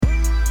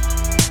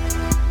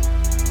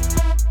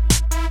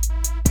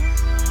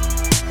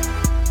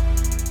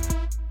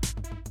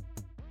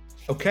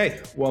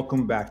Okay,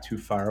 welcome back to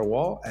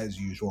Firewall. As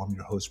usual, I'm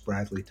your host,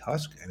 Bradley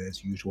Tusk, and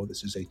as usual,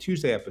 this is a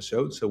Tuesday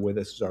episode. So with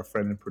us is our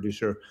friend and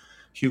producer,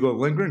 Hugo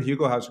Lindgren.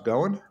 Hugo, how's it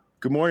going?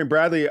 Good morning,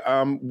 Bradley.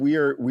 We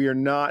are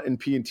not in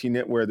P&T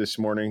Knitwear this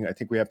morning. I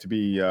think we have to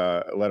be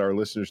let our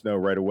listeners know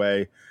right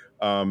away.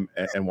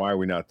 And why are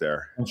we not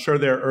there? I'm sure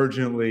they're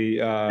urgently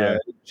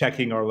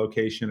checking our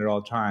location at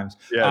all times.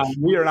 Yes.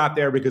 We are not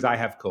there because I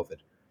have COVID.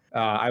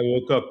 I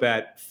woke up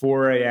at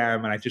 4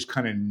 a.m. and I just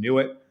kind of knew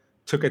it.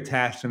 Took a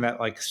test and that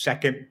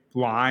second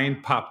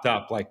line popped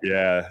up 20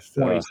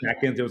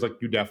 seconds. It was like,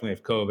 you definitely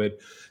have COVID.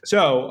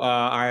 So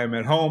I am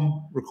at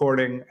home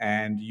recording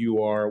and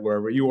you are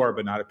wherever you are,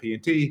 but not at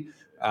P&T.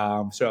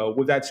 So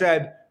with that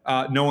said,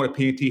 no one at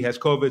P&T has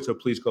COVID, so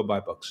please go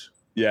buy books.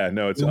 Yeah,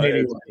 no, it's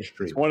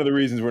one of the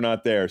reasons we're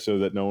not there, so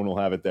that no one will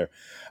have it there.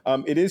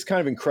 It is kind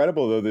of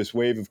incredible, though, this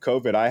wave of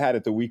COVID. I had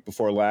it the week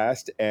before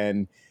last,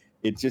 and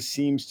it just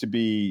seems to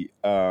be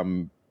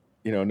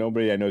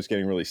nobody I know is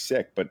getting really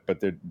sick, but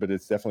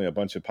it's definitely a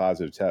bunch of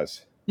positive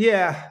tests.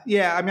 Yeah.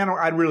 I mean,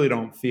 I really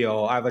don't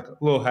feel. I have a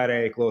little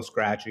headache, a little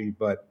scratchy,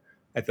 but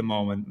at the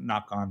moment,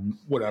 knock on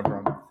whatever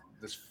on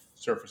this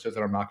surfaces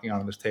that I'm knocking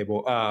on this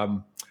table,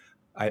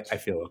 I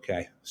feel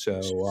okay.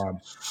 So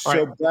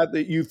right.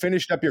 Bradley, you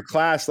finished up your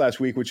class last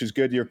week, which is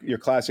good. Your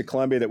class at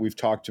Columbia that we've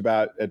talked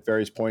about at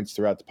various points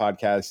throughout the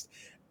podcast.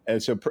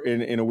 And so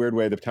in a weird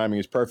way, the timing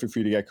is perfect for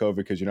you to get COVID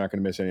because you're not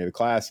going to miss any of the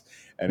class.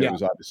 And It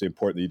was obviously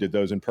important that you did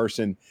those in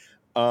person.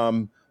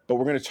 But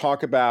we're going to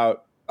talk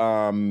about,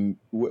 why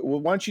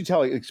don't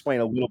you explain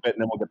a little bit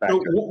and then we'll get back to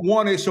it.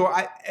 One is,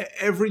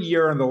 every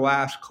year in the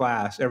last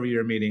class, every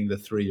year meaning the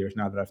 3 years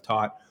now that I've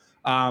taught,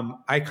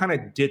 I kind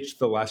of ditched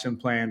the lesson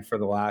plan for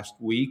the last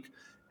week.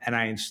 And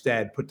I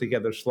instead put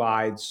together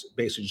slides,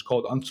 basically just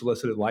called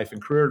unsolicited life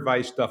and career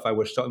advice, stuff I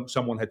wish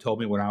someone had told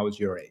me when I was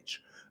your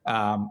age.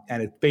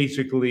 And it's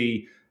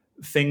basically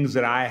things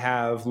that I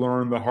have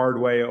learned the hard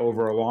way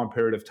over a long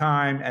period of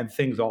time, and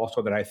things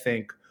also that I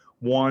think,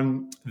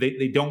 one,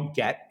 they don't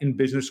get in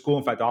business school.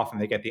 In fact, often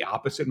they get the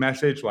opposite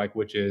message,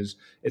 which is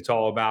it's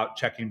all about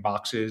checking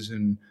boxes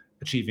and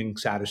achieving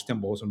status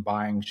symbols and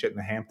buying shit in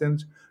the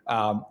Hamptons.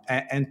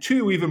 And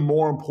two, even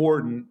more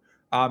important,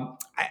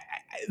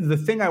 the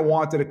thing I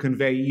wanted to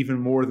convey even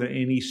more than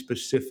any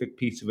specific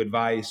piece of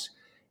advice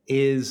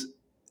is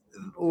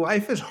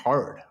life is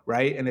hard,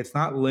 right? And it's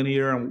not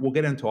linear, and we'll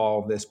get into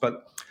all of this,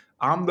 but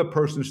I'm the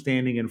person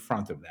standing in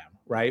front of them,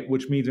 right?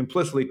 Which means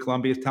implicitly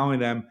Columbia is telling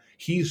them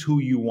he's who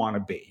you want to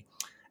be.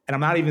 And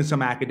I'm not even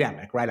some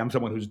academic, right? I'm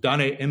someone who's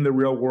done it in the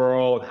real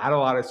world, had a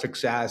lot of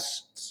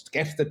success,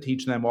 gets to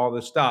teach them all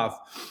this stuff.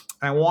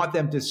 And I want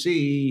them to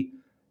see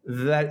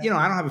that, I don't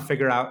have it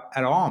figured out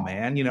at all,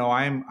 man.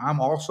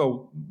 I'm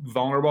also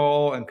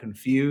vulnerable and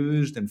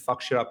confused and fuck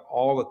shit up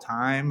all the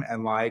time.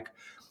 And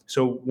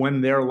so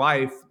when their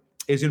life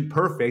isn't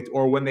perfect,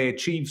 or when they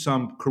achieve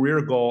some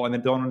career goal and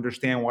then don't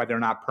understand why they're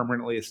not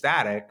permanently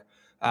ecstatic,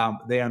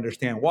 they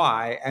understand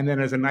why. And then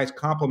as a nice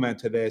compliment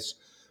to this,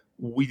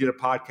 we did a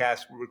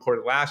podcast we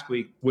recorded last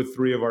week with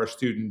 3 of our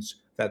students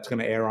that's going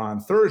to air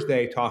on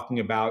Thursday, talking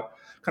about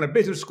kind of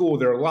business school,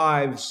 their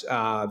lives,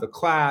 the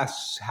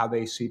class, how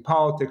they see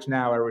politics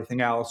now, everything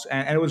else.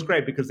 And it was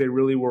great because they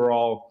really were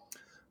all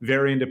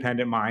very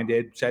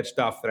independent-minded, said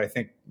stuff that I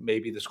think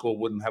maybe the school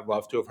wouldn't have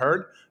loved to have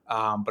heard.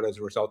 But as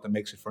a result, it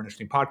makes it for an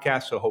interesting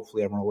podcast. So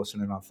hopefully everyone will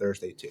listen in on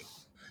Thursday too.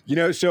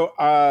 So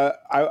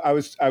I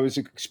was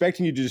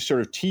expecting you to just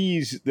sort of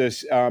tease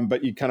this,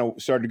 but you kind of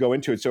started to go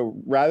into it.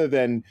 So rather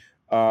than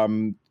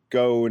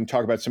go and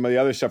talk about some of the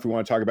other stuff we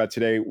want to talk about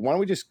today, why don't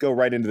we just go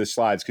right into the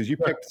slides? Because you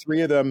picked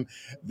 3 of them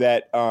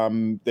that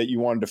you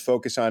wanted to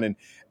focus on.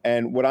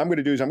 And what I'm going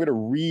to do is I'm going to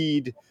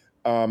read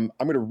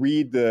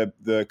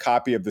the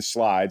copy of the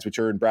slides, which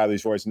are in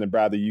Bradley's voice, and then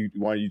Bradley,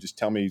 why don't you just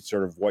tell me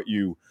sort of what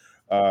you're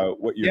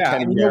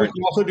intending there. We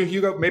can also do,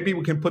 Hugo, maybe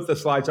we can put the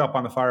slides up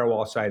on the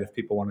Firewall site if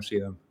people want to see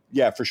them.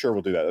 Yeah, for sure,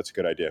 we'll do that. That's a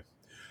good idea.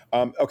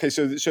 Okay,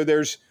 so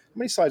there's, how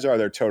many slides are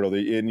there total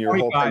in your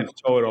whole thing?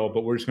 Total,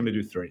 but we're just going to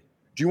do 3.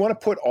 Do you want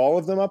to put all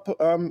of them up?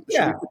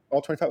 Yeah.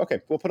 All 25? Okay,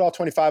 we'll put all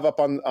 25 up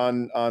on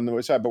the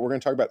website, but we're going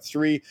to talk about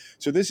 3.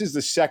 So this is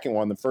the second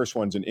one. The first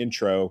one's an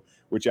intro,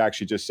 which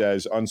actually just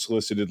says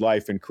unsolicited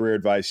life and career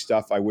advice,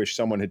 stuff I wish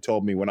someone had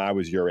told me when I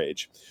was your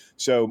age.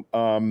 So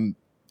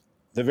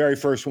the very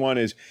first one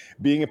is,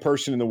 being a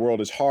person in the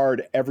world is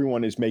hard.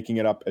 Everyone is making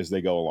it up as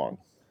they go along.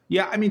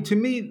 Yeah, I mean, to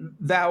me,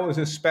 that was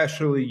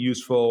especially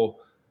useful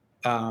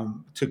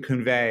to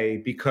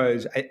convey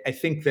because I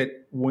think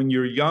that when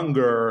you're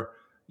younger,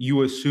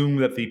 you assume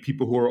that the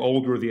people who are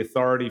older, the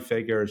authority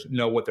figures,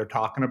 know what they're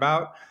talking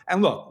about.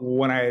 And look,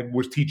 when I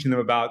was teaching them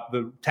about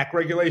the tech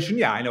regulation,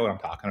 yeah, I know what I'm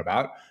talking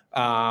about.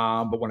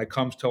 But when it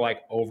comes to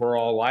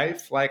overall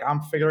life,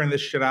 I'm figuring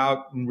this shit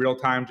out in real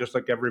time, just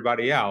like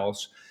everybody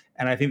else.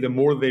 And I think the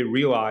more they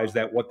realize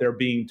that what they're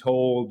being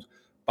told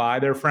by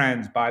their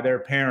friends, by their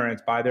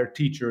parents, by their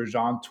teachers,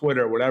 on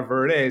Twitter,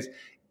 whatever it is,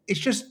 it's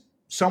just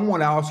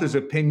someone else's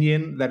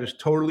opinion that is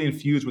totally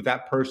infused with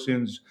that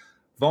person's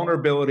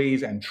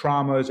vulnerabilities and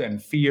traumas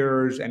and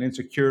fears and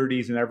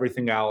insecurities and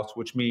everything else,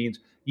 which means,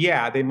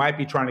 yeah, they might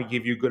be trying to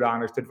give you good,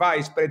 honest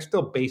advice, but it's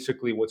still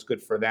basically what's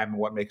good for them and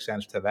what makes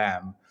sense to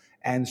them.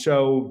 And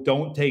so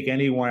don't take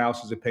anyone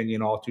else's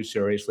opinion all too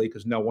seriously,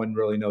 because no one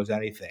really knows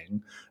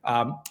anything.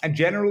 And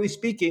generally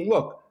speaking,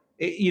 look,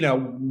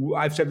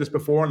 I've said this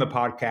before on the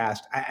podcast,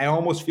 I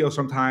almost feel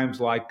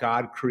sometimes like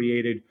God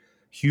created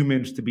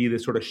humans to be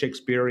this sort of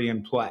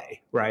Shakespearean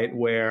play, right?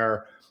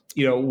 Where,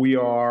 we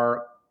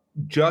are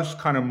just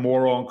kind of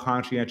moral and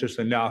conscientious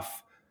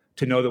enough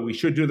to know that we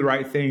should do the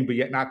right thing, but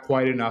yet not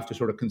quite enough to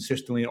sort of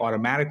consistently and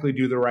automatically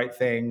do the right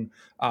thing.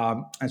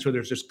 And so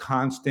there's this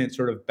constant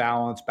sort of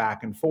balance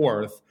back and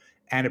forth.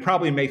 And it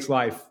probably makes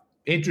life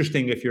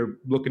interesting if you're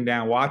looking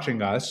down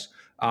watching us,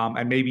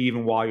 and maybe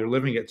even while you're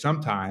living it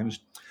sometimes.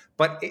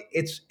 But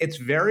it's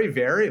very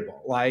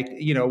variable. Like,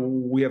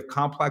 we have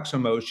complex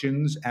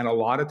emotions, and a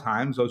lot of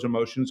times those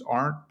emotions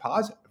aren't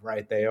positive,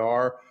 right? They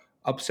are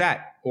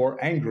upset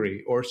or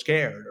angry or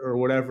scared or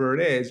whatever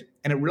it is.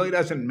 And it really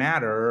doesn't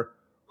matter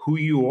who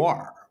you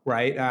are,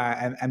 right?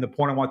 And the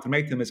point I want to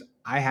make to them is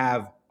I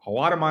have a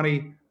lot of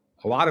money,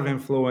 a lot of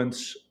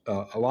influence,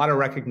 a lot of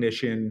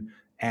recognition,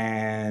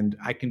 and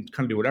I can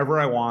kind of do whatever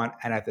I want.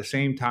 And at the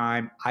same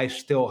time, I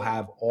still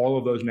have all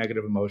of those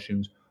negative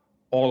emotions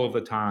all of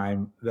the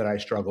time that I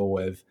struggle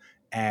with.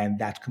 And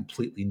that's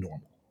completely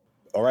normal.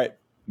 All right.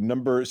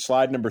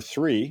 Slide number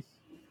 3.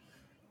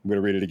 I'm going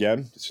to read it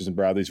again. This isn't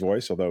Bradley's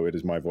voice, although it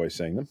is my voice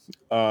saying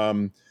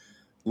them.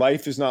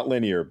 Life is not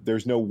linear.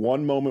 There's no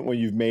one moment when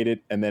you've made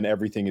it and then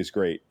everything is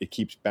great. It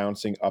keeps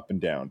bouncing up and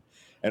down.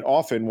 And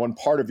often one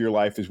part of your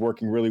life is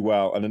working really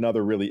well and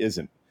another really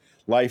isn't.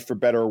 Life, for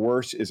better or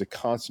worse, is a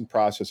constant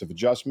process of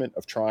adjustment,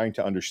 of trying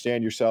to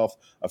understand yourself,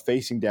 of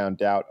facing down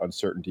doubt,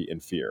 uncertainty,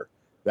 and fear.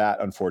 That,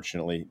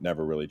 unfortunately,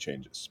 never really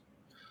changes.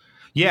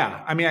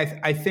 Yeah. I mean,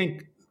 I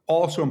think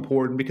also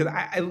important because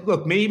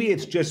look, maybe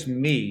it's just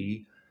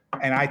me,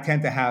 and I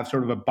tend to have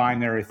sort of a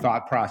binary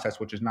thought process,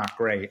 which is not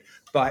great.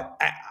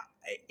 But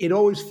it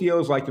always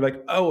feels like you're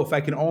like, oh, if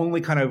I can only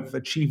kind of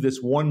achieve this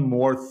one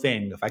more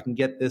thing, if I can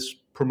get this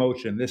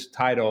promotion, this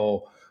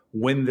title,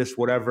 win this,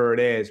 whatever it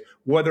is,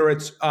 whether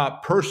it's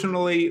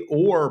personally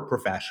or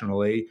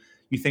professionally,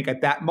 you think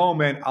at that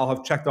moment, I'll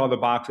have checked all the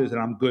boxes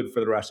and I'm good for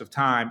the rest of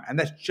time. And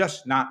that's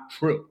just not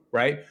true,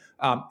 right?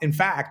 In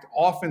fact,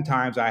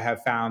 oftentimes I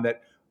have found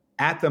that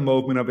at the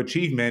moment of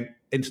achievement,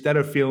 instead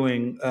of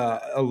feeling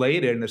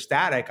elated and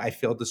ecstatic, I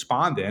feel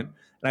despondent.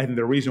 And I think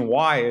the reason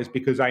why is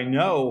because I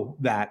know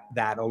that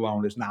that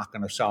alone is not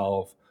going to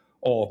solve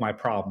all of my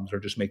problems or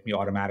just make me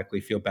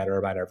automatically feel better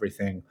about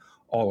everything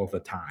all of the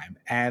time.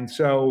 And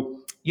so,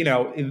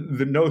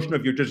 the notion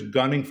of you're just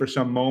gunning for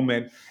some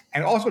moment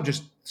and also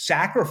just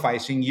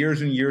sacrificing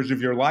years and years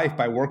of your life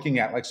by working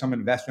at like some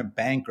investment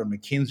bank or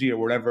McKinsey or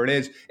whatever it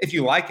is. If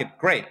you like it,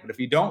 great. But if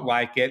you don't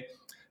like it,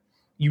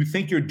 you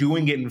think you're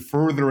doing it in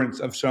furtherance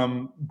of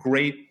some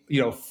great,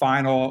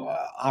 final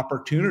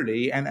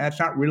opportunity, and that's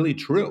not really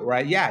true,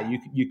 right? Yeah,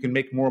 you can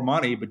make more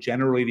money, but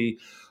generally the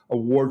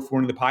award for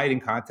winning the pie eating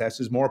contest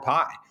is more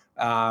pie.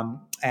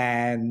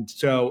 And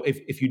so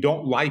if you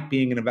don't like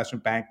being an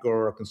investment banker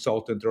or a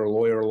consultant or a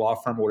lawyer or a law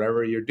firm or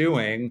whatever you're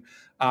doing,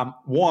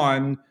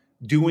 one,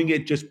 doing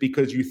it just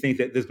because you think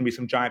that there's going to be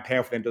some giant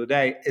payoff at the end of the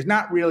day is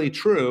not really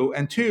true.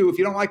 And two, if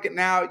you don't like it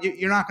now,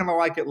 you're not going to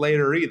like it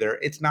later either.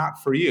 It's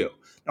not for you.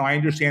 Now, I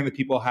understand that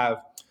people have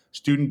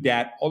student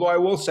debt, although I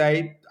will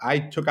say I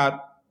took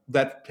out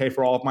that to pay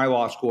for all of my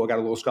law school. I got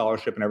a little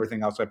scholarship and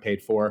everything else I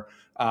paid for.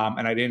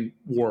 And I didn't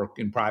work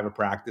in private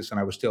practice, and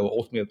I was still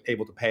ultimately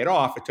able to pay it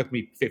off. It took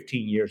me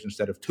 15 years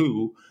instead of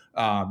 2,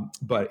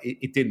 but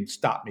it didn't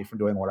stop me from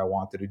doing what I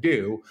wanted to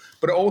do.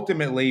 But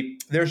ultimately,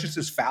 there's just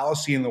this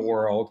fallacy in the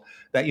world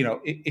that,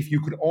 if you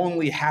could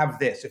only have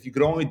this, if you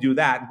could only do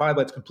that, and by the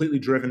way, it's completely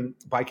driven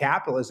by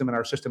capitalism and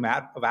our system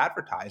of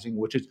advertising,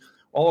 which is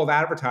all of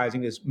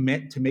advertising is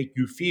meant to make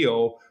you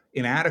feel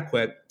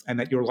inadequate and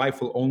that your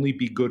life will only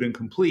be good and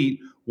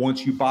complete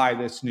once you buy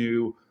this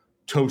new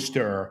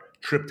toaster,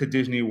 trip to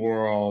Disney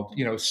World,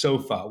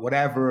 sofa,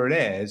 whatever it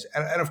is.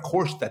 And of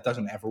course, that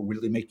doesn't ever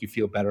really make you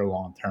feel better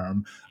long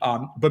term.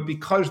 But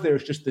because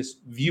there's just this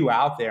view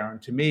out there,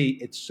 and to me,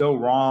 it's so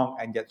wrong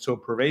and yet so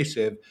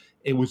pervasive,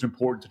 it was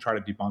important to try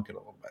to debunk it a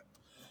little bit.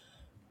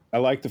 I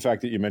like the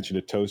fact that you mentioned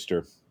a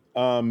toaster.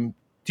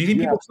 Do you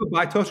think people still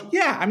buy toasters?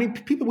 Yeah, I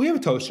mean, we have a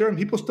toaster, and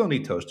people still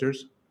need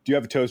toasters. Do you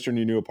have a toaster in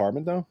your new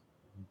apartment, though?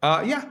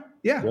 Yeah.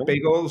 Really?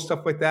 Bagels,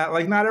 stuff like that.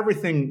 Like, not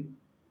everything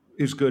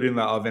is good in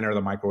the oven or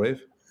the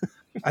microwave.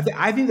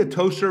 I think the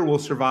toaster will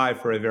survive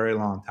for a very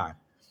long time.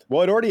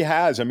 Well, it already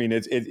has. I mean,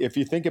 if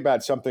you think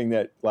about something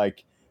that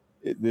like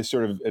this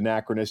sort of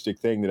anachronistic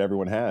thing that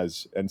everyone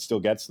has and still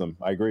gets them,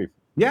 I agree.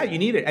 Yeah, you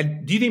need it.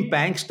 And do you think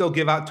banks still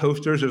give out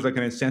toasters? There's like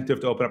an incentive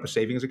to open up a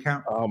savings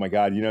account? Oh my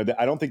God.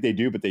 I don't think they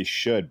do, but they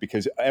should,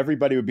 because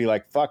everybody would be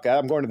like, fuck,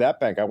 I'm going to that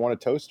bank. I want a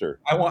toaster.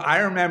 I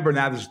remember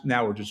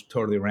now we're just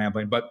totally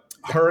rambling, but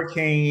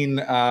Hurricane,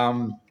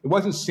 it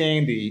wasn't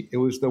Sandy. It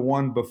was the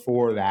one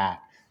before that.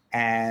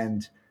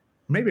 And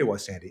Maybe it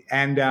was Sandy.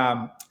 And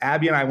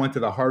Abby and I went to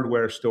the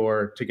hardware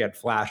store to get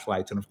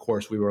flashlights. And of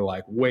course, we were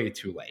like way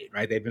too late,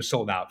 right? They've been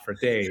sold out for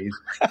days.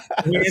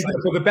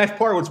 So the best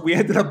part was we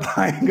ended up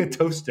buying a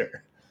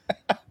toaster.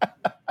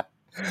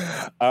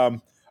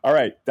 All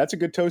right. That's a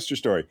good toaster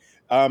story.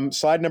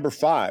 Slide number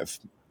 5.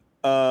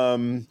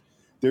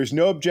 There's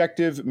no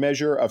objective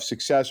measure of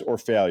success or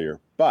failure.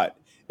 But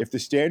if the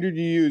standard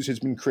you use has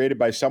been created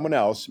by someone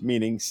else,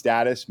 meaning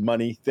status,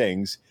 money,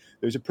 things,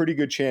 there's a pretty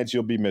good chance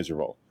you'll be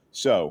miserable.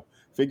 So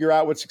figure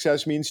out what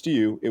success means to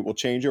you. It will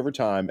change over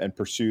time, and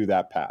pursue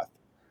that path.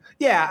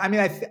 Yeah, I mean,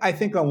 I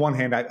think on one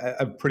hand,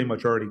 I've pretty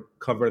much already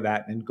covered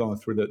that in going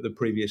through the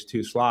previous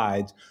 2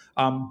 slides.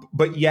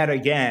 But yet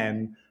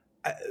again,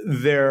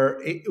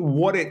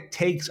 what it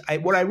takes,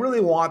 what I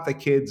really want the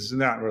kids, and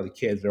they're not really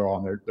kids, they're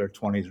all in their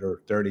 20s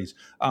or 30s.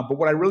 But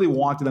what I really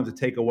wanted them to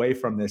take away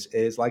from this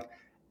is like,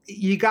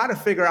 you got to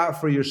figure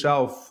out for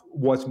yourself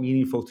what's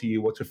meaningful to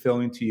you, what's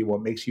fulfilling to you,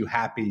 what makes you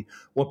happy,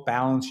 what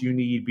balance you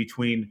need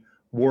between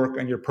work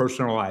and your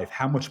personal life,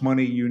 how much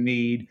money you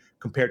need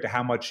compared to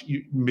how much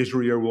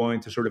misery you're willing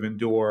to sort of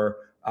endure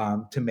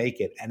to make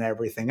it, and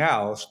everything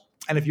else.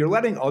 And if you're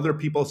letting other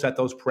people set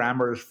those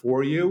parameters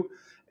for you,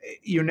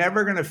 you're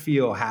never going to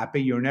feel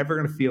happy. You're never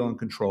going to feel in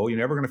control. You're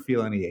never going to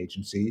feel any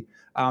agency.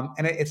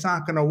 And it's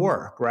not going to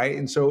work, right?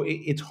 And so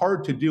it's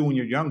hard to do when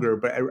you're younger,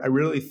 but I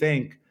really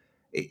think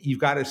you've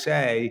got to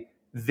say,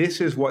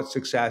 this is what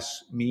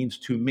success means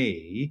to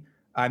me,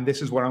 and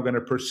this is what I'm going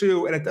to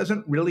pursue. And it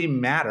doesn't really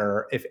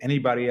matter if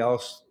anybody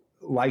else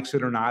likes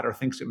it or not, or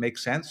thinks it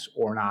makes sense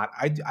or not.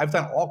 I've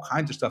done all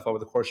kinds of stuff over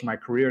the course of my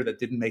career that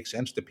didn't make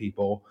sense to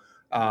people.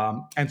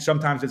 And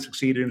sometimes it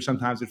succeeded and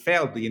sometimes it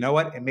failed. But you know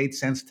what? It made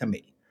sense to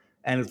me.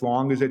 And as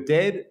long as it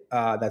did,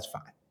 that's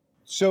fine.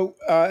 So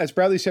as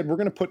Bradley said, we're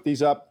going to put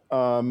these up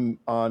I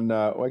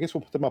guess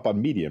we'll put them up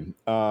on Medium.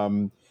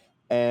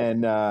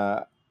 And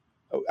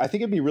I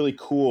think it'd be really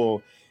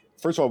cool.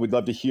 First of all, we'd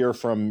love to hear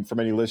from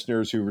any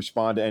listeners who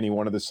respond to any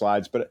one of the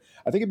slides. But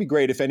I think it'd be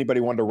great if anybody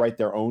wanted to write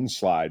their own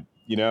slide,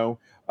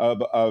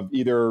 of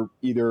either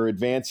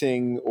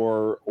advancing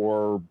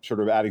or sort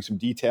of adding some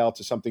detail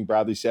to something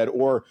Bradley said,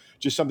 or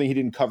just something he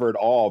didn't cover at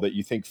all that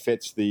you think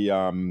fits the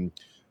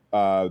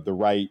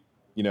right,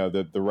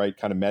 the right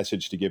kind of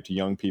message to give to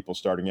young people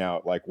starting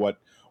out. Like what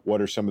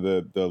are some of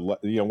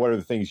what are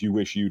the things you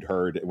wish you'd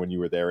heard when you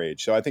were their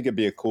age? So I think it'd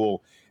be a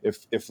cool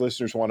if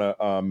listeners want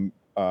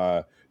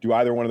to do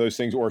either one of those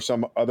things, or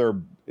some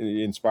other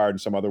inspired in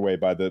some other way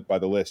by the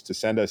list, to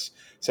send us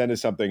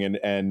something,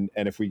 and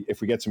if we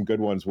get some good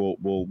ones,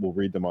 we'll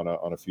read them on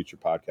a future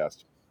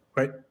podcast.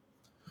 Right.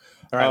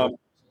 All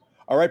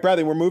right,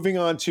 Bradley. We're moving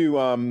on to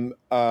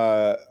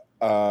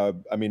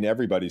I mean,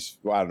 everybody's.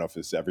 Well, I don't know if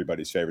it's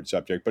everybody's favorite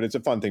subject, but it's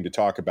a fun thing to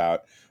talk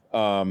about.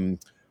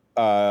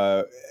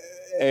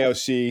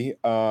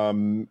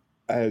 AOC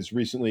has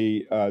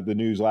recently, the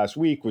news last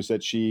week was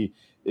that she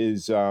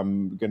is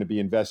going to be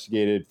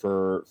investigated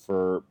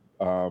for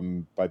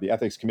by the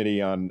ethics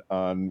committee on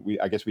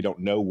I guess we don't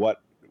know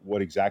what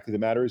exactly the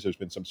matter is. There's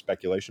been some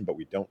speculation, but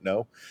we don't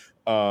know.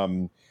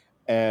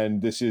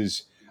 And this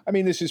is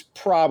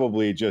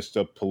probably just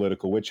a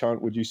political witch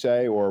hunt, would you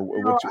say? Or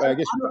I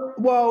guess.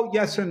 Well,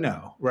 yes and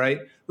no, right?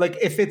 Like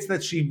if it's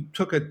that she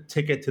took a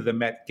ticket to the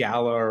Met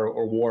Gala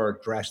or wore a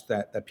dress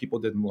that people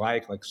didn't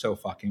like so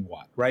fucking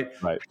what, right?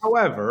 Right.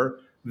 However,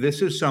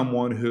 this is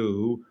someone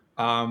who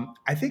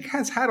I think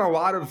has had a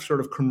lot of sort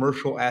of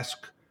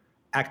commercial-esque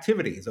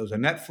activities. There was a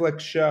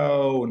Netflix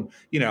show, and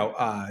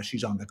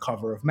she's on the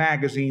cover of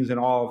magazines and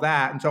all of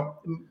that. And so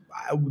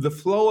the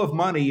flow of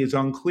money is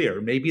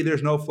unclear. Maybe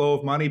there's no flow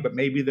of money, but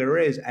maybe there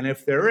is. And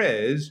if there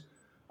is,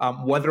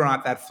 whether or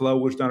not that flow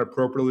was done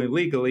appropriately and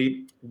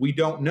legally, we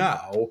don't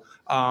know.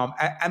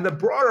 And the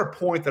broader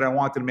point that I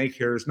wanted to make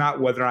here is not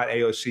whether or not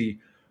AOC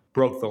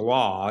broke the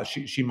law.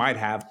 She might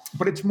have,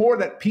 but it's more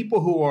that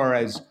people who are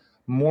as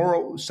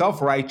moral,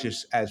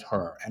 self-righteous as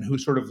her, and who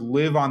sort of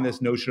live on this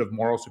notion of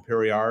moral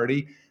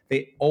superiority,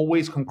 they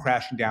always come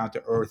crashing down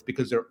to earth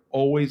because they're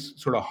always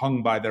sort of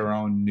hung by their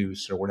own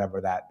noose, or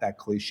whatever that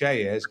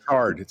cliche is.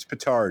 It's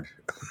petard.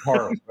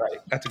 Petard, right?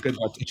 That's a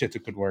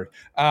good word.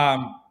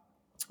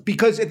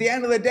 Because at the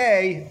end of the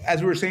day, as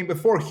we were saying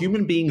before,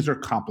 human beings are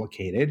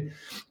complicated,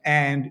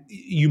 and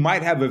you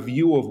might have a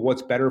view of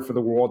what's better for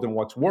the world and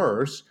what's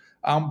worse.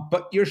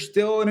 But you're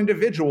still an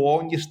individual,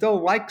 and you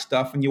still like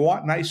stuff, and you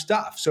want nice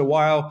stuff. So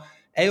while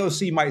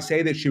AOC might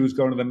say that she was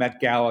going to the Met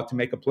Gala to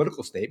make a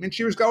political statement,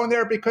 she was going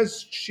there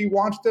because she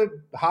wants to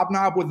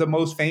hobnob with the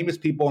most famous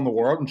people in the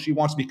world, and she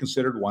wants to be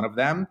considered one of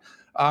them.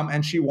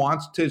 And she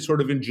wants to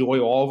sort of enjoy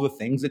all of the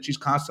things that she's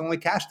constantly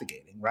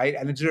castigating, right?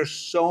 And there's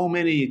so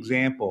many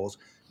examples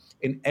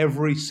in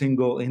every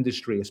single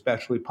industry,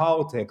 especially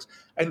politics.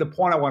 And the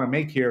point I want to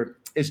make here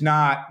is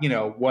not,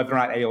 whether or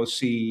not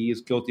AOC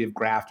is guilty of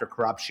graft or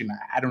corruption.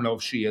 I don't know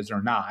if she is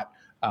or not.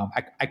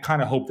 I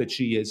kind of hope that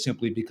she is,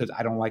 simply because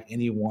I don't like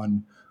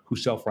anyone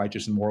who's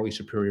self-righteous and morally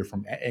superior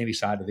from any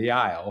side of the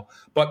aisle.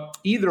 But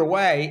either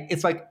way,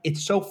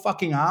 it's so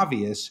fucking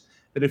obvious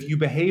that if you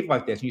behave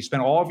like this and you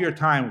spend all of your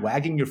time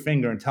wagging your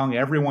finger and telling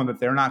everyone that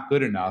they're not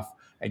good enough,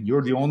 and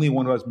you're the only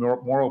one who has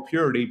moral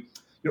purity,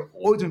 you're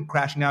always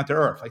crashing down to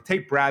earth. Like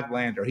take Brad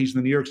Lander. He's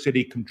the New York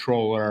City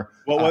controller.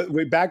 Well,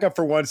 we back up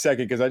for 1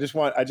 second because I just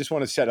want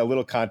to set a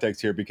little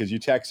context here because you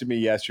texted me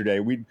yesterday.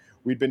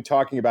 We'd been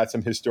talking about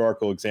some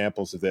historical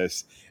examples of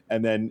this,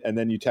 and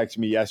then you texted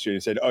me yesterday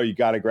and said, "Oh, you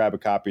got to grab a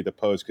copy of the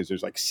Post because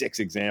there's like 6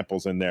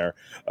 examples in there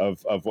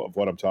of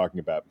what I'm talking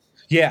about."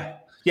 Yeah.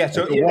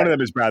 So one of them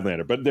is Brad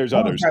Lander, but there's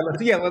others.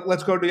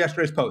 Let's go to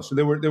yesterday's Post. So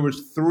there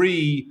was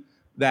 3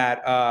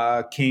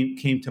 that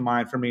came to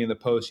mind for me in the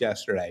Post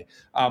yesterday.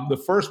 The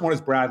first one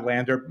is Brad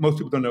Lander. Most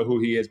people don't know who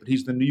he is, but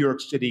he's the New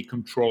York City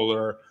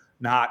controller.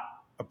 Not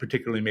a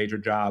particularly major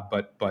job,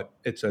 but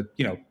it's a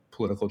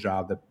political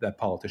job that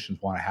politicians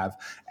want to have.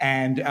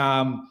 And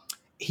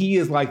he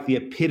is like the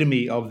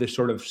epitome of this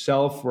sort of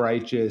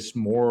self-righteous,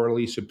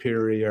 morally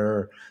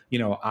superior,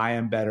 I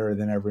am better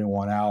than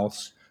everyone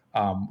else,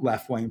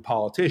 left-wing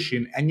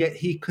politician. And yet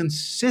he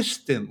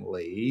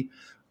consistently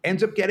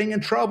ends up getting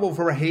in trouble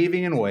for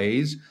behaving in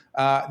ways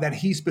that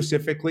he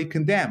specifically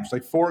condemns.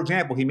 Like, for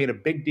example, he made a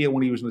big deal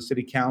when he was in the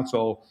city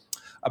council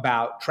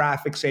about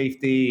traffic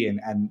safety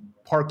and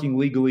parking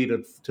legally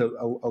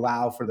to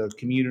allow for the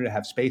community to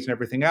have space and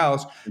everything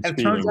else. And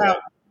it turns out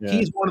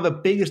he's one of the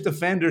biggest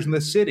offenders in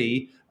the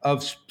city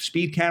of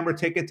speed camera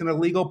tickets and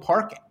illegal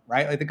parking,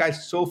 right? Like the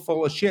guy's so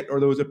full of shit. Or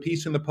there was a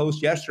piece in the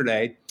Post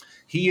yesterday.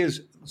 He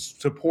is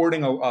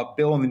supporting a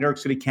bill in the New York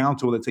City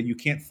Council that said you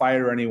can't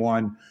fire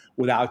anyone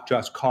without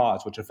just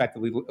cause, which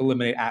effectively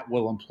eliminate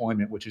at-will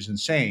employment, which is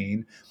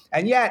insane.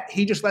 And yet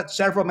he just let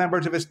several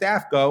members of his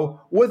staff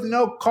go with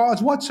no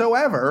cause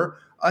whatsoever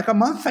like a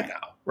month ago,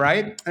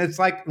 right? And it's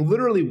like,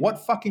 literally,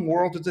 what fucking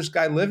world is this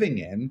guy living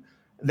in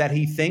that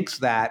he thinks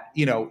that,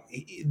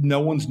 no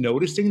one's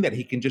noticing, that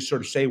he can just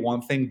sort of say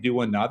one thing,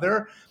 do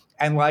another?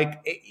 And like,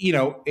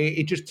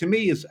 it just, to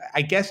me, is,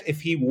 I guess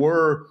if he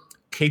were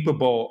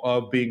capable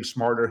of being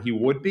smarter, he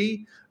would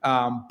be.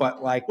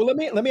 But like, well, let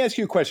me ask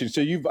you a question. So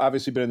you've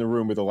obviously been in the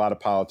room with a lot of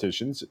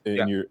politicians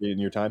in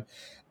your time.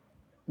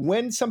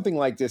 When something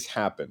like this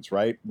happens,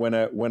 right?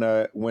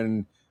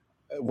 When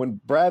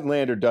Brad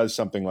Lander does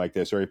something like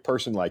this, or a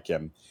person like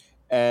him,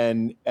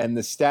 and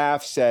the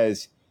staff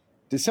says,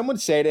 did someone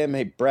say to him,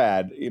 "Hey,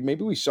 Brad,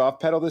 maybe we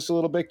soft pedal this a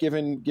little bit,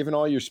 given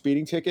all your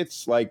speeding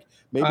tickets? Like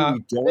maybe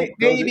we don't."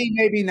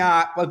 Maybe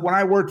not. Like when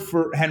I worked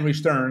for Henry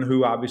Stern,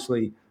 who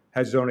obviously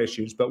has his own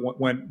issues, but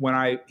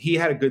he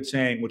had a good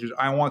saying, which is,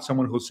 I want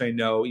someone who'll say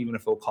no, even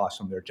if it'll cost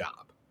them their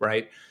job,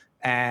 right?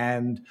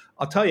 And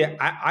I'll tell you,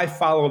 I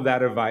followed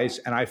that advice,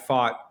 and I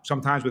fought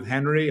sometimes with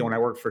Henry, and when I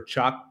worked for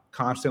Chuck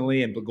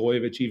constantly, and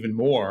Blagojevich even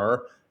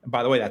more. And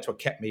by the way, that's what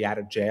kept me out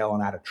of jail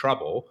and out of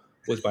trouble,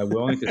 was by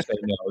willing to say,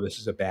 no, this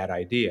is a bad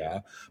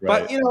idea.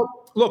 Right. But,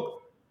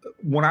 look,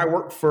 when I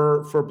worked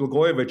for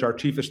Blagojevich, our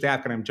chief of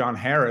staff, named John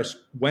Harris,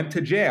 went to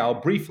jail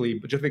briefly,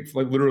 but just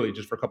literally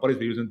just for a couple of days,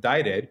 but he was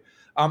indicted.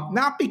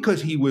 Not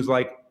because he was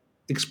like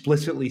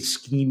explicitly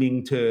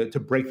scheming to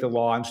break the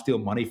law and steal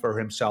money for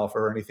himself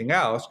or anything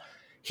else.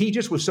 He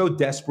just was so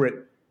desperate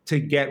to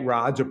get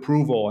Rod's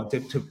approval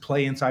and to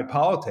play inside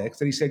politics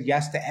that he said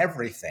yes to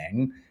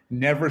everything,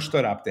 never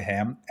stood up to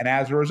him. And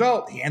as a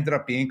result, he ended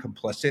up being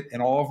complicit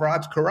in all of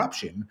Rod's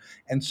corruption.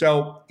 And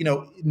so,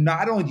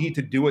 not only do you need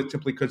to do it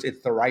simply because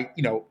it's the right,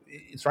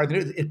 it's right,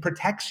 it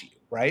protects you.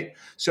 Right.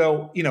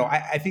 So,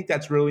 I think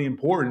that's really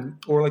important.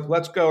 Or like,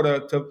 let's go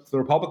to the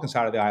Republican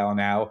side of the aisle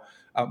now.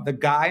 The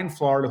guy in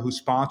Florida who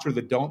sponsored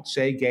the Don't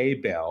Say Gay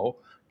bill,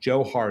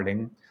 Joe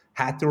Harding,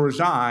 had to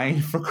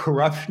resign for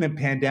corruption and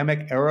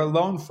pandemic era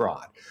loan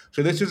fraud.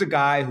 So this is a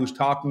guy who's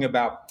talking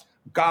about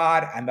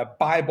God and the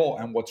Bible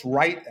and what's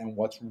right and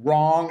what's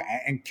wrong,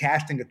 and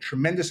casting a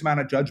tremendous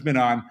amount of judgment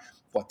on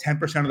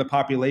 10% of the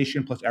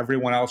population plus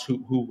everyone else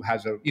who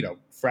has a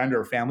friend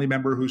or a family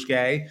member who's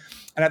gay.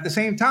 And at the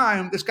same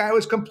time, this guy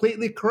was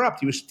completely corrupt.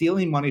 He was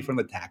stealing money from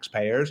the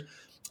taxpayers.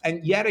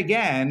 And yet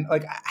again,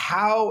 like,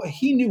 how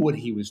he knew what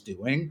he was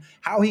doing,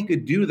 how he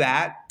could do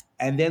that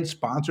and then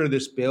sponsor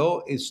this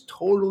bill is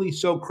totally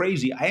so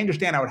crazy. I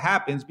understand how it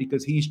happens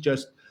because he's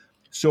just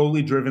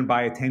solely driven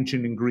by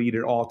attention and greed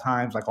at all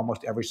times, like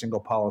almost every single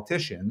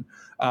politician.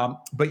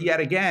 But yet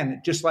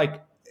again, just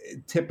like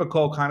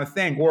typical kind of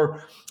thing.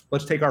 Or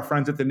let's take our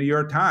friends at the New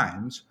York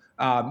Times.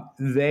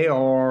 They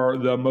are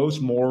the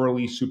most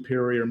morally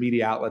superior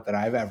media outlet that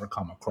I've ever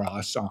come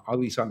across, at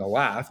least on the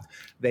left.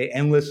 They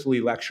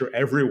endlessly lecture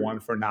everyone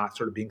for not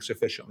sort of being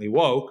sufficiently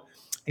woke.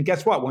 And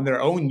guess what? When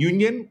their own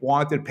union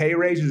wanted pay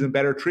raises and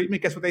better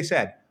treatment, guess what they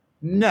said?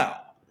 No.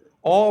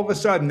 All of a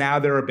sudden, now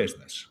they're a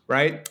business,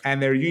 right?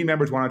 And their union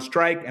members went on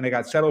strike, and it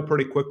got settled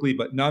pretty quickly.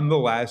 But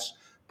nonetheless,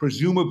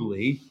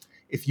 presumably,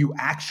 if you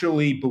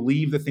actually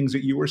believe the things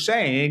that you were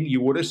saying,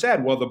 you would have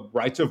said, well, the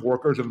rights of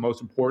workers are the most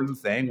important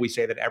thing. We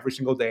say that every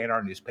single day in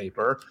our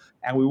newspaper,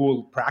 and we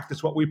will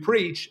practice what we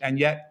preach, and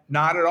yet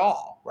not at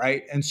all,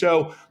 right? And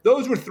so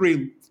those were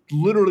 3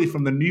 literally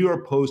from the New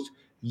York Post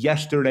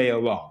yesterday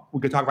alone. We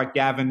could talk about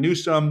Gavin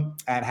Newsom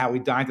and how he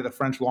dined at the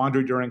French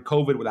Laundry during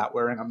COVID without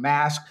wearing a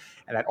mask,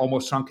 and that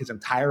almost sunk his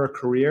entire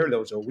career. There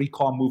was a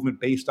recall movement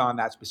based on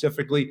that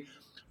specifically.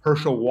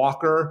 Herschel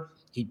Walker,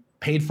 he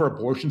paid for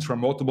abortions for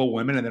multiple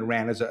women, and then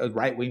ran as a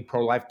right-wing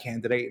pro-life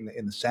candidate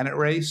in the Senate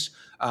race.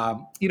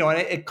 And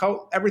it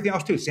everything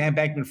else too. Sam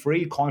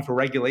Bankman-Fried calling for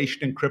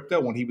regulation in crypto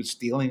when he was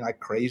stealing like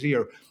crazy,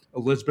 or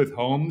Elizabeth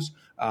Holmes,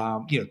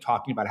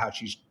 talking about how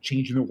she's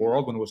changing the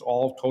world when it was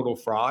all total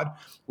fraud.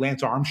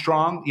 Lance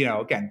Armstrong,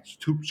 again,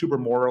 super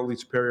morally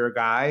superior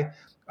guy.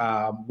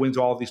 Wins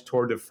all these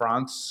Tour de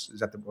France.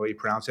 Is that the way you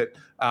pronounce it?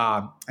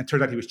 And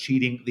turns out he was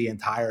cheating the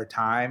entire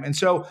time. And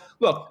so,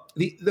 look,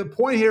 the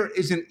point here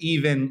isn't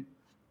even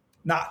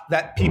not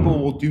that people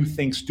will do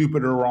things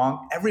stupid or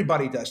wrong.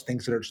 Everybody does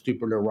things that are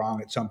stupid or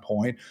wrong at some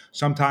point.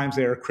 Sometimes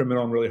they're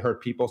criminal and really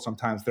hurt people.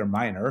 Sometimes they're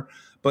minor.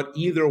 But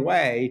either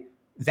way,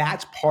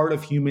 that's part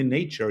of human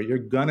nature. You're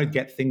going to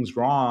get things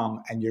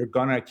wrong, and you're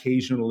going to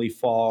occasionally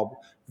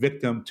fall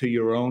victim to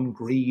your own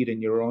greed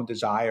and your own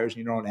desires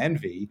and your own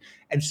envy.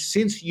 And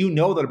since you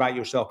know that about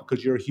yourself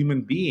because you're a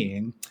human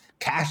being,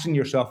 casting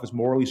yourself as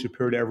morally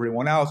superior to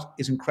everyone else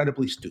is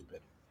incredibly stupid.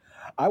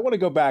 I want to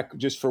go back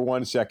just for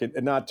 1 second,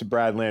 and not to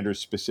Brad Lander's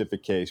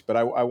specific case, but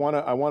I want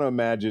to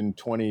imagine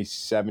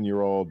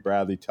 27-year-old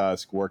Bradley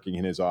Tusk working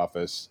in his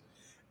office,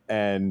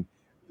 and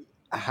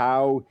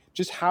how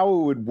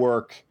it would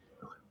work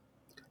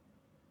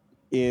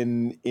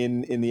in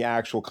the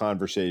actual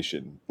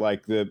conversation,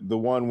 like the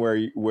one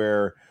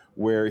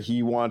where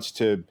he wants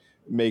to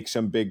make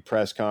some big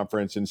press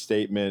conference and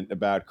statement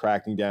about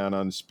cracking down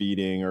on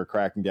speeding or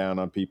cracking down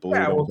on people.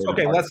 Yeah, well,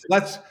 okay.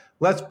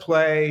 Let's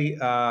play.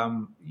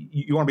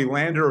 You want to be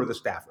Lander or the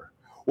staffer?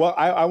 Well,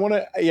 I want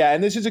to, yeah,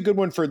 and this is a good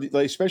one for,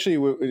 especially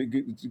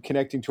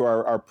connecting to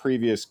our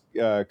previous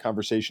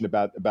conversation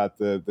about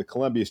the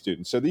Columbia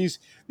students. So these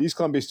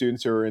Columbia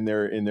students who are in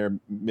their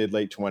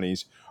mid-late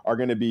 20s are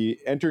going to be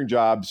entering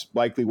jobs,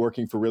 likely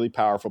working for really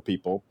powerful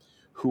people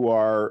who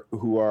are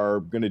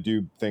going to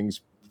do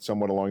things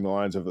somewhat along the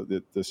lines of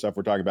the stuff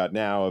we're talking about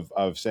now,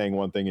 of saying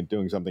one thing and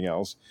doing something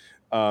else.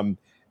 And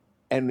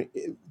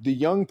the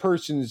young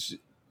person's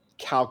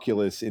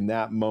calculus in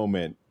that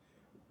moment,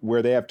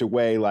 where they have to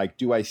weigh, like,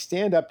 do I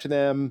stand up to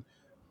them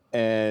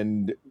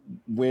and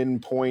win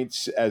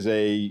points as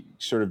a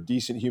sort of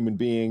decent human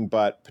being,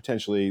 but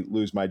potentially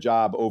lose my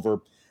job over,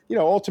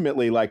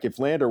 ultimately, like, if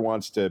Lander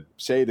wants to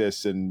say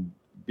this and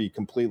be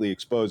completely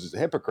exposed as a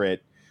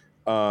hypocrite,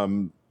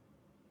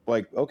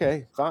 like,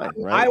 okay, fine,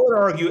 right? I would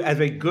argue, as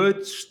a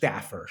good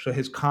staffer, so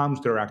his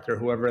comms director,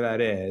 whoever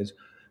that is,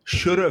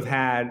 should have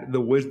had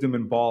the wisdom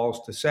and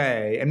balls to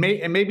say, and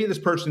maybe this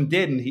person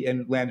did,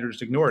 and Lander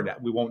just ignored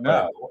that. We won't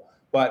know. Right.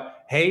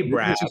 But hey,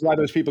 Brad, this is why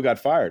those people got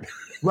fired.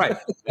 Right.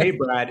 Hey,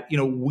 Brad,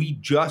 we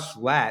just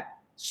let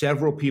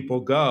several people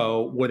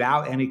go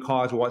without any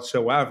cause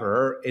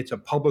whatsoever. It's a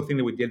public thing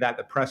that we did that.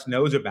 The press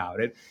knows about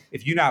it.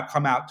 If you now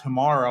come out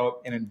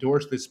tomorrow and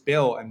endorse this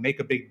bill and make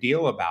a big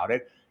deal about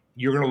it,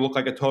 you're going to look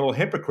like a total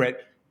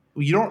hypocrite.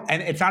 You don't,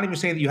 and it's not even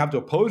saying that you have to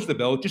oppose the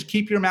bill. Just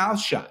keep your mouth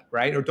shut,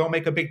 right? Or don't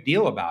make a big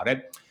deal about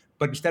it.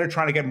 But instead of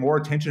trying to get more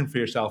attention for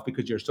yourself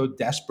because you're so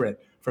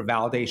desperate for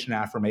validation and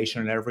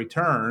affirmation at every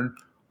turn,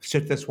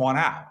 sit this one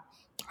out.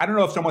 I don't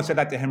know if someone said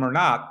that to him or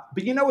not,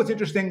 but what's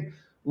interesting?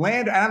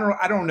 Lander,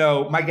 I don't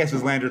know. My guess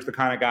is Lander's the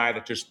kind of guy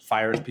that just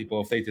fires people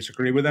if they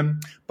disagree with him.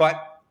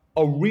 But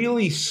a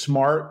really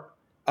smart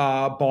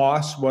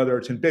boss, whether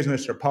it's in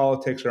business or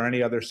politics or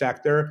any other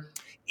sector,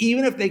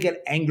 even if they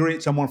get angry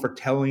at someone for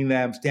standing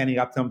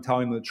up to them,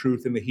 telling them the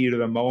truth in the heat of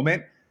the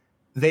moment,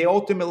 they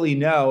ultimately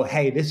know,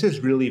 hey, this is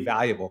really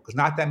valuable because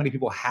not that many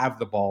people have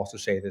the balls to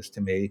say this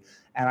to me.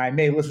 And I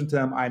may listen to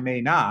them, I may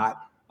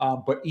not.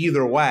 But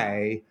either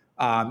way,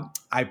 I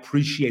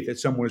appreciate that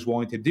someone is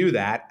willing to do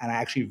that, and I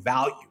actually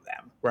value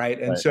them, right?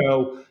 And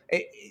so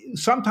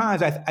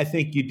sometimes I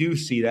think you do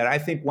see that. I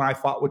think when I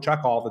fought with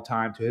Chuck all the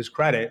time, to his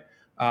credit,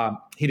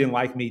 he didn't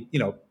like me,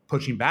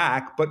 pushing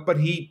back, but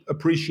he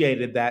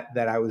appreciated that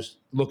I was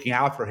looking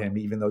out for him,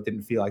 even though it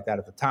didn't feel like that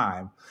at the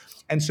time.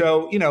 And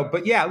so,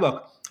 but yeah,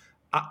 look,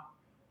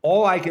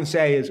 all I can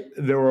say is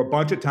there were a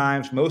bunch of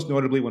times, most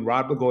notably when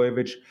Rod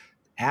Blagojevich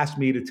asked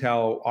me to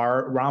tell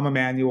our Rahm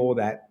Emanuel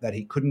that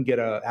he couldn't get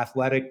a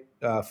athletic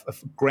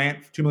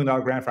grant, $2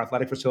 million grant for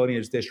athletic facility in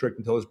his district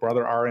until his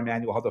brother R.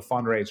 Emanuel held a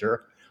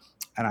fundraiser.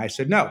 And I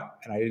said no,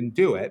 and I didn't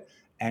do it.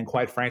 And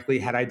quite frankly,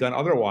 had I done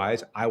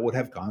otherwise, I would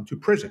have gone to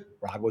prison.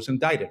 Rod was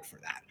indicted for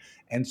that.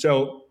 And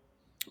so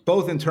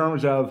both in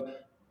terms of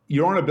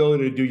your own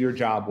ability to do your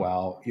job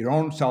well, your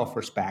own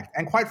self-respect,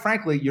 and quite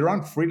frankly, your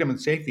own freedom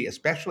and safety,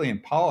 especially in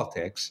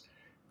politics,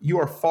 you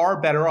are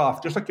far better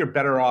off, just like you're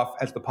better off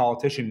as the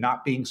politician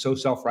not being so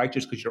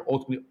self-righteous because you're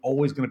ultimately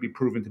always going to be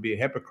proven to be a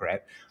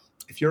hypocrite.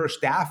 If you're a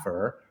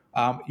staffer,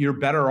 you're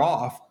better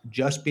off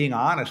just being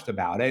honest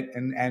about it.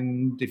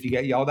 And if you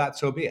get yelled at,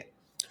 so be it.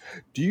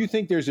 Do you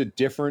think there's a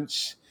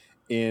difference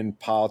in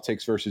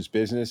politics versus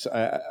business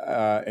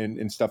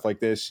and stuff like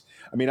this?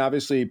 I mean,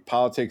 obviously,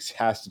 politics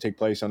has to take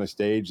place on a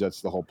stage.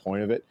 That's the whole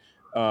point of it.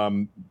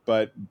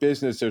 But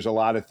business, there's a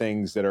lot of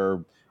things that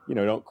are,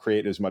 don't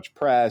create as much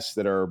press,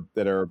 that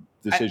are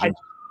decisions.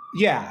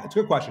 Yeah, it's a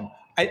good question.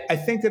 I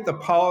think that the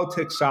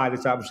politics side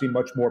is obviously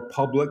much more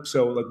public.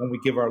 So like when we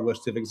give our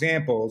list of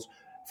examples,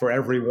 for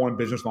every one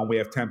business loan, we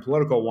have 10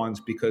 political ones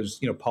because,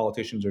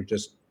 politicians are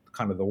just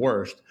kind of the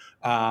worst.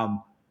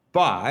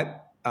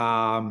 But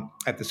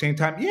at the same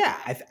time, yeah,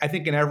 I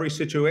think in every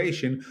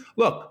situation,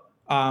 look,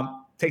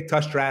 take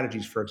Tusk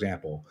Strategies, for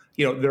example.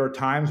 There are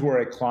times where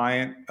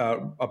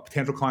a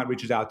potential client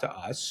reaches out to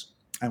us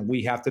and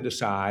we have to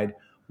decide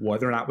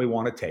whether or not we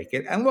want to take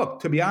it. And look,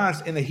 to be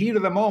honest, in the heat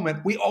of the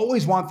moment, we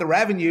always want the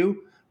revenue,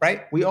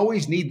 right? We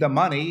always need the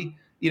money.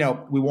 We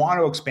want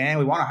to expand.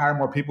 We want to hire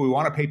more people. We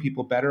want to pay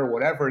people better,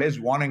 whatever it is.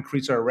 We want to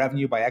increase our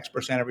revenue by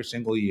X% every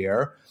single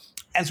year.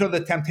 And so the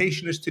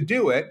temptation is to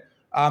do it.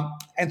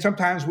 And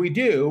sometimes we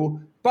do,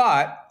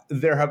 but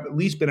there have at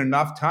least been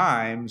enough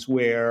times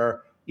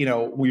where,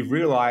 we've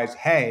realized,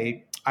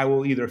 hey, I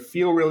will either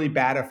feel really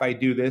bad if I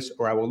do this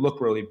or I will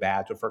look really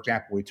bad. So, for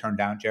example, we turned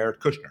down Jared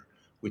Kushner.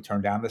 We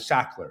turned down the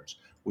Sacklers.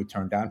 We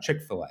turned down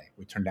Chick-fil-A.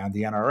 We turned down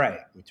the NRA.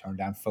 We turned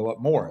down Philip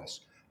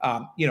Morris.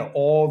 And a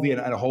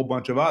whole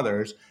bunch of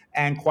others.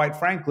 And quite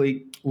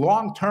frankly,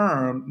 long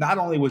term, not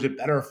only was it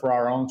better for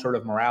our own sort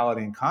of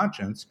morality and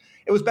conscience,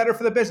 it was better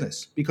for the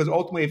business because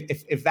ultimately,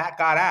 if that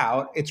got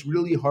out, it's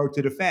really hard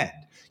to defend.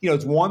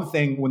 It's one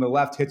thing when the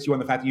left hits you on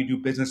the fact that you do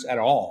business at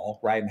all,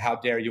 right? And how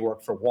dare you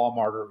work for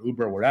Walmart or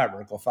Uber or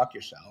whatever, go fuck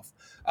yourself.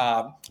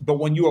 But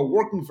when you are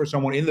working for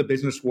someone in the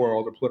business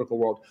world or political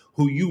world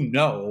who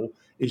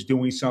is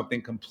doing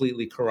something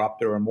completely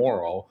corrupt or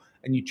immoral,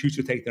 and you choose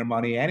to take their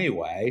money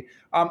anyway,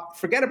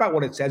 forget about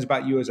what it says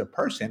about you as a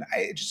person.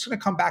 It's just going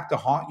to come back to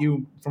haunt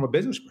you from a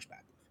business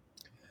perspective.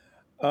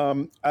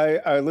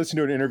 I listened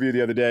to an interview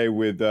the other day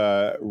with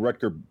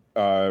Rutger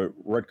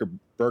Bregman.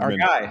 Our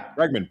guy.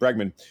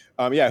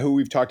 Bregman. Who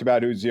we've talked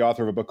about, who's the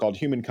author of a book called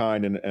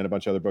Humankind and a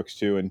bunch of other books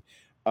too.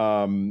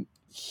 And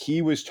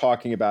he was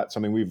talking about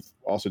something we've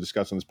also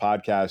discussed on this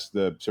podcast,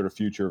 the sort of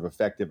future of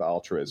effective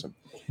altruism.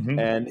 Mm-hmm.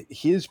 And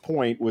his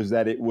point was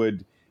that it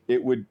would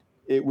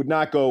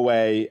not go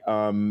away.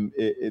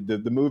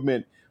 The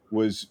movement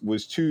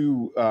was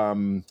too,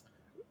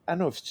 I don't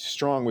know if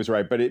strong was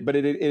right, but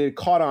it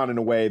caught on in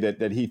a way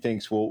that he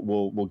thinks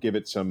will give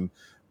it some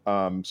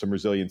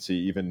resiliency,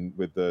 even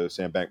with the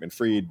Sam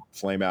Bankman-Fried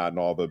flame out and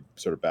all the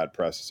sort of bad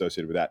press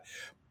associated with that.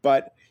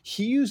 But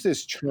he used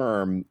this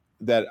term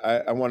that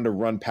I wanted to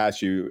run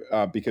past you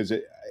because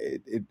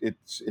it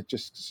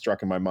just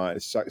stuck in my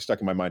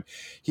mind.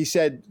 He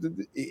said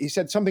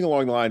something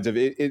along the lines of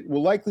it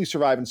will likely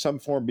survive in some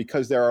form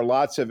because there are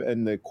lots of,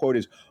 and the quote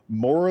is,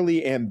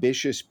 morally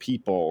ambitious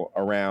people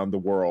around the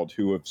world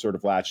who have sort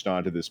of latched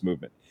onto this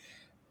movement.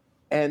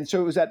 And so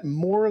it was that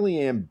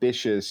morally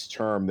ambitious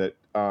term that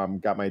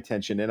got my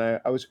attention. And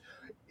I was,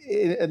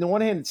 on the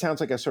one hand, it sounds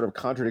like a sort of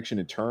contradiction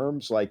in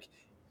terms, like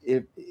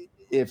if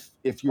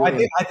you,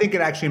 I think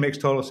it actually makes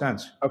total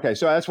sense. Okay,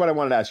 so that's what I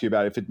wanted to ask you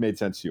about, if it made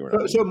sense to you or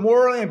not. So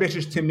morally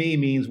ambitious to me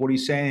means what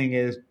he's saying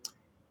is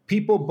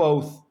people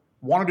both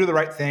want to do the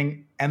right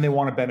thing and they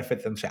want to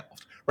benefit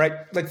themselves, right?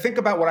 Like think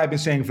about what I've been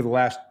saying for the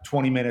last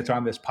 20 minutes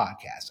on this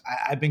podcast.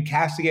 I've been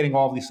castigating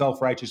all of these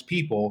self-righteous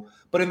people,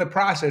 but in the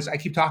process, I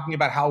keep talking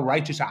about how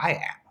righteous I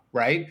am,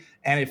 right?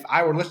 And if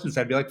I were listening to this,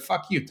 I'd be like,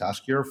 fuck you,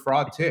 Tusk, you're a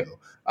fraud too.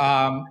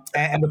 And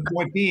the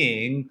point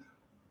being,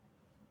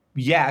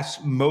 yes,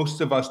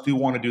 most of us do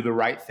want to do the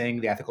right thing,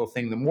 the ethical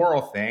thing, the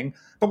moral thing,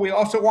 but we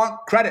also want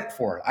credit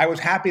for it. I was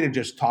happy to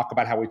just talk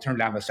about how we turned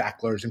down the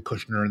Sacklers and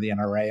Kushner and the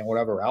NRA and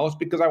whatever else,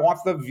 because I want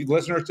the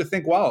listeners to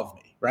think well of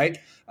me, right?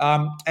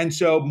 And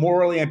so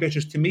morally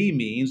ambitious to me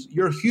means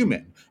you're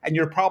human, and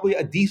you're probably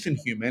a decent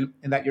human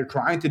in that you're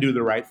trying to do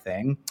the right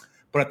thing,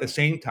 but at the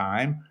same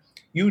time,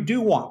 you do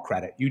want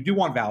credit. You do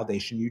want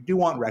validation. You do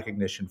want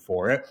recognition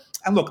for it.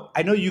 And look,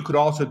 I know you could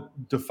also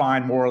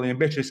define morally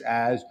ambitious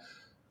as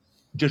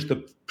just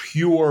the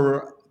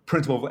pure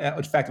principle of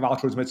effective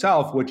altruism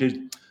itself, which is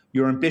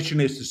your ambition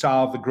is to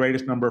solve the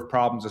greatest number of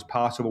problems as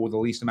possible with the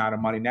least amount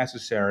of money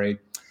necessary.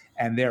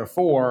 And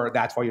therefore,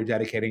 that's why you're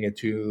dedicating it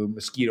to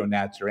mosquito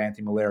nets or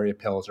anti-malaria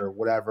pills or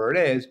whatever it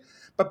is.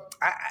 But,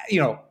 I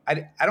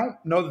don't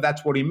know that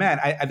that's what he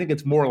meant. I think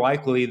it's more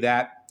likely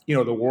that,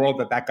 the world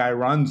that guy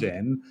runs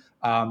in,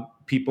 a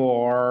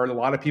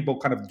lot of people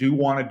kind of do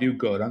want to do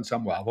good on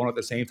some level, and at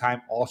the same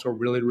time also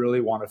really,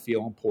 really want to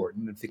feel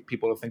important and think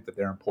people think that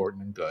they're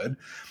important and good.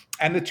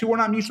 And the two are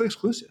not mutually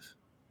exclusive.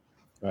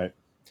 Right.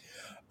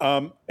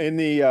 In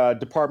the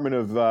Department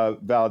of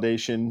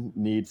Validation,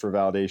 need for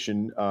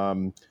validation,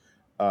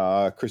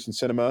 Kyrsten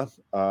Sinema,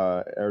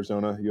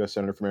 Arizona, U.S.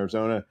 Senator from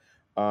Arizona,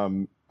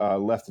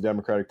 left the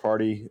Democratic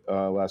Party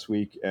last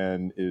week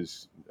and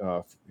is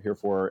here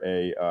for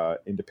a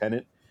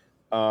independent.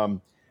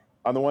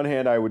 On the one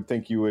hand, I would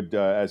think you would,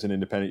 as an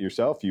independent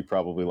yourself, you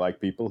probably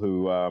like people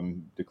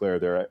who declare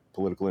their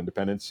political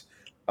independence.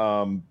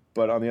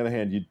 But on the other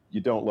hand,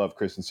 you don't love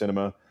Kyrsten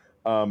Sinema.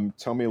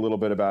 Tell me a little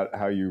bit about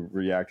how you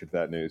reacted to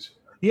that news.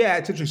 Yeah,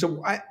 it's interesting.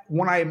 So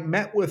when I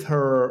met with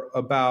her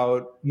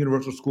about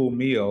universal school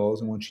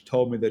meals, and when she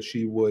told me that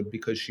she would,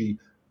 because she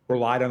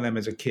relied on them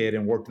as a kid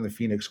and worked in the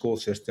Phoenix school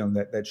system,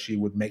 that she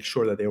would make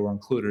sure that they were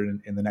included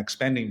in the next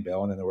spending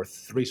bill. And then there were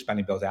 3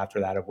 spending bills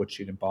after that, of which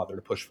she didn't bother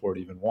to push for it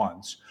even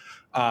once.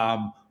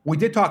 we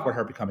did talk about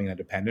her becoming an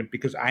independent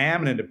because I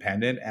am an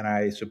independent and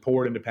I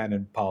support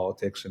independent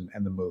politics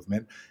and the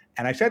movement.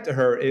 And I said to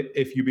her,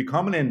 if you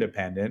become an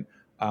independent,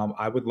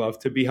 I would love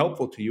to be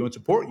helpful to you and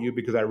support you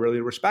because I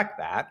really respect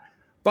that.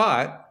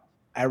 But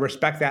I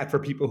respect that for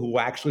people who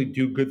actually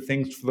do good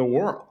things for the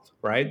world,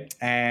 right?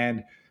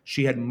 And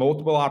she had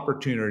multiple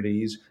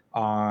opportunities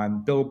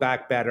on Build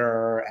Back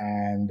Better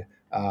and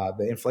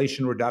the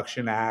Inflation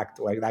Reduction Act,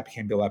 like that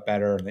became Build Back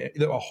Better, and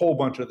a whole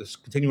bunch of this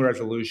continuing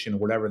resolution,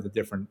 whatever the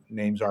different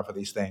names are for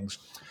these things,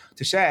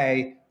 to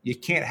say you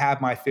can't have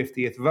my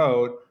 50th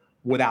vote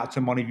without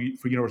some money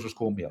for universal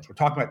school meals. We're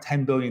talking about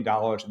 $10 billion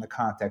in the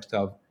context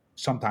of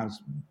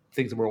sometimes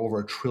things that were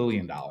over $1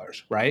 trillion,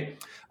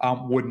 right?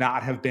 Would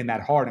not have been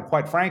that hard. And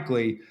quite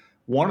frankly,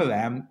 one of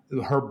them,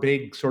 her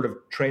big sort of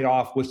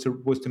trade-off was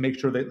to make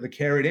sure that the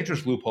carried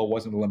interest loophole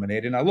wasn't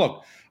eliminated. Now,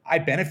 look, I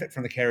benefit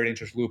from the carried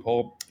interest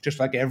loophole just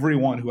like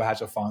everyone who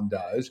has a fund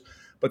does.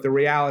 But the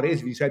reality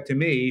is, if you said to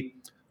me,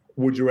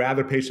 would you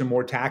rather pay some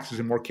more taxes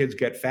and more kids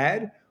get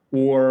fed?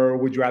 Or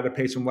would you rather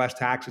pay some less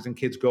taxes and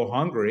kids go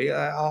hungry?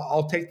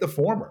 I'll take the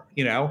former,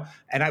 you know?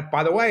 And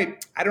by the way,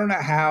 I don't know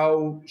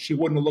how she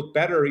wouldn't have looked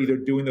better either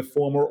doing the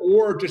former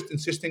or just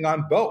insisting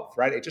on both,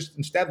 right? It just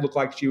instead looked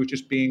like she was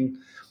just being,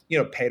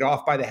 paid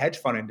off by the hedge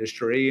fund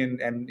industry. And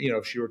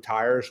if she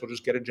retires, she'll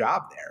just get a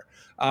job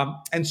there.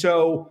 And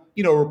so,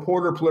 a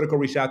reporter Politico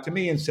reached out to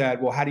me and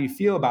said, well, how do you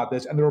feel about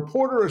this? And the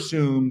reporter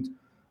assumed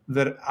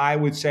that I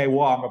would say,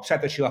 well, I'm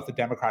upset that she left the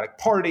Democratic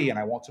Party and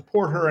I won't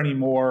support her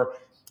anymore.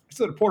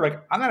 So the reporter,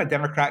 like, I'm not a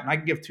Democrat and I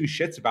can give two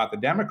shits about the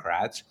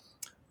Democrats.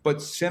 But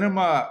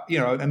Sinema,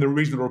 and the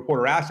reason the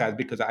reporter asked that is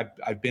because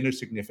I've been a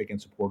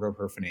significant supporter of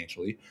her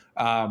financially.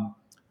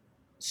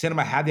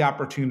 Sinema had the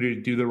opportunity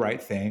to do the right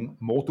thing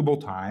multiple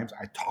times.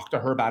 I talked to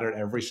her about it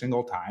every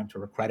single time. To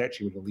her credit,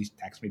 she would at least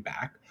text me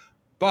back.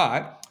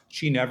 But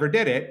she never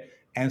did it.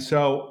 And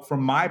so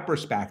from my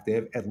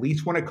perspective, at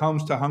least when it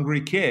comes to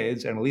hungry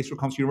kids, and at least when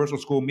it comes to universal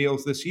school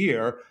meals this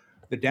year,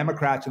 the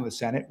Democrats in the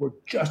Senate were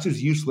just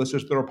as useless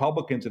as the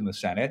Republicans in the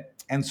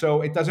Senate. And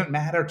so it doesn't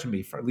matter to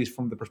me, at least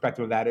from the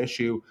perspective of that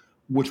issue,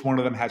 which one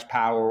of them has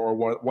power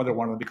or whether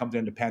one of them becomes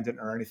independent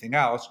or anything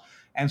else.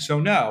 And so,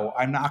 no,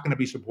 I'm not going to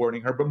be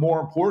supporting her. But more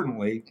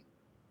importantly,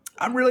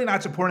 I'm really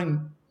not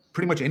supporting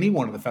pretty much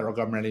anyone in the federal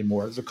government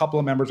anymore. There's a couple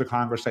of members of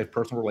Congress I have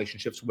personal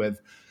relationships with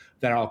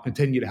that I'll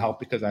continue to help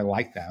because I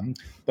like them.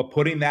 But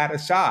putting that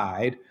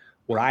aside,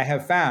 what I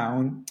have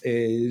found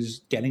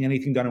is getting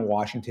anything done in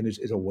Washington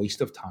is a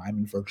waste of time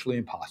and virtually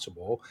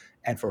impossible.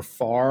 And for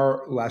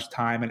far less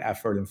time and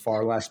effort and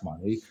far less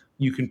money,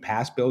 you can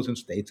pass bills in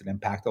states that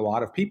impact a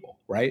lot of people,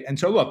 right? And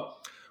so,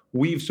 look,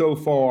 we've so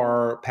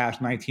far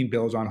passed 19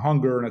 bills on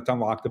hunger, and it's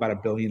unlocked about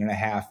 $1.5 billion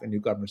in new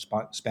government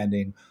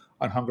spending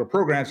on hunger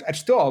programs. It's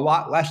still a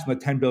lot less than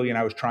the $10 billion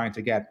I was trying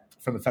to get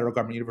from the federal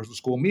government universal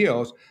school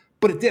meals,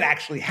 but it did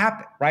actually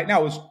happen, right?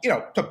 Now,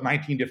 it took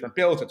 19 different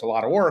bills. It's a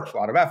lot of work, it's a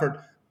lot of effort.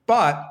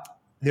 But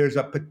there's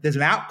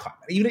an outcome.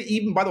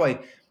 Even by the way,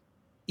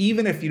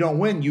 even if you don't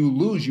win, you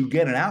lose, you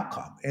get an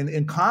outcome. And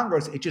in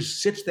Congress, it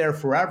just sits there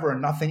forever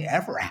and nothing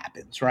ever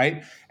happens,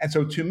 right? And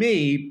so to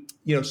me,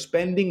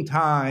 spending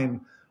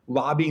time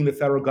lobbying the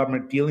federal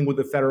government, dealing with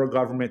the federal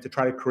government to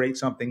try to create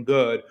something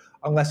good,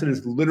 unless it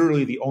is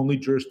literally the only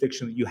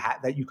jurisdiction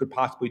that you could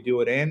possibly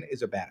do it in,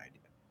 is a bad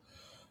idea.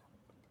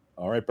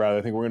 All right, Brad,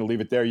 I think we're going to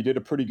leave it there. You did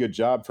a pretty good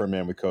job for a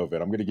man with COVID.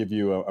 I'm not going to give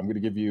you a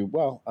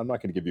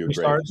grade.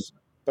 Stars?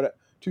 But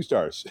 2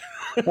 stars.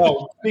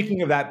 Well,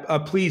 speaking of that,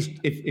 please,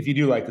 if you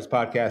do like this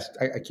podcast,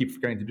 I keep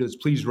forgetting to do this,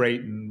 please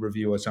rate and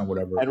review us on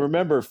whatever. And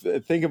remember,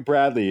 think of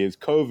Bradley as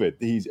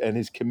COVID. And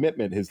his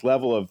commitment, his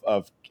level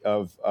of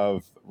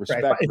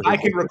respect. Right. If I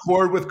can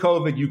record with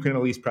COVID, you can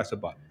at least press a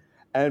button.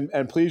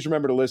 And please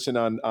remember to listen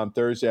on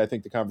Thursday. I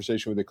think the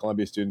conversation with the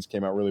Columbia students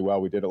came out really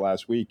well. We did it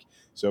last week.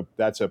 So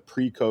that's a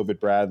pre-COVID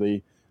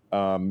Bradley.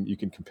 You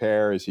can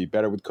compare. Is he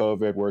better with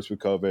COVID, worse with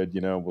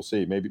COVID? We'll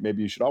see.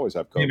 Maybe you should always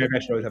have COVID. Maybe I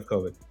should always have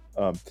COVID.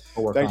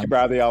 Thank you,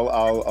 Bradley.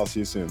 I'll see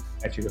you soon.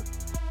 Thank you.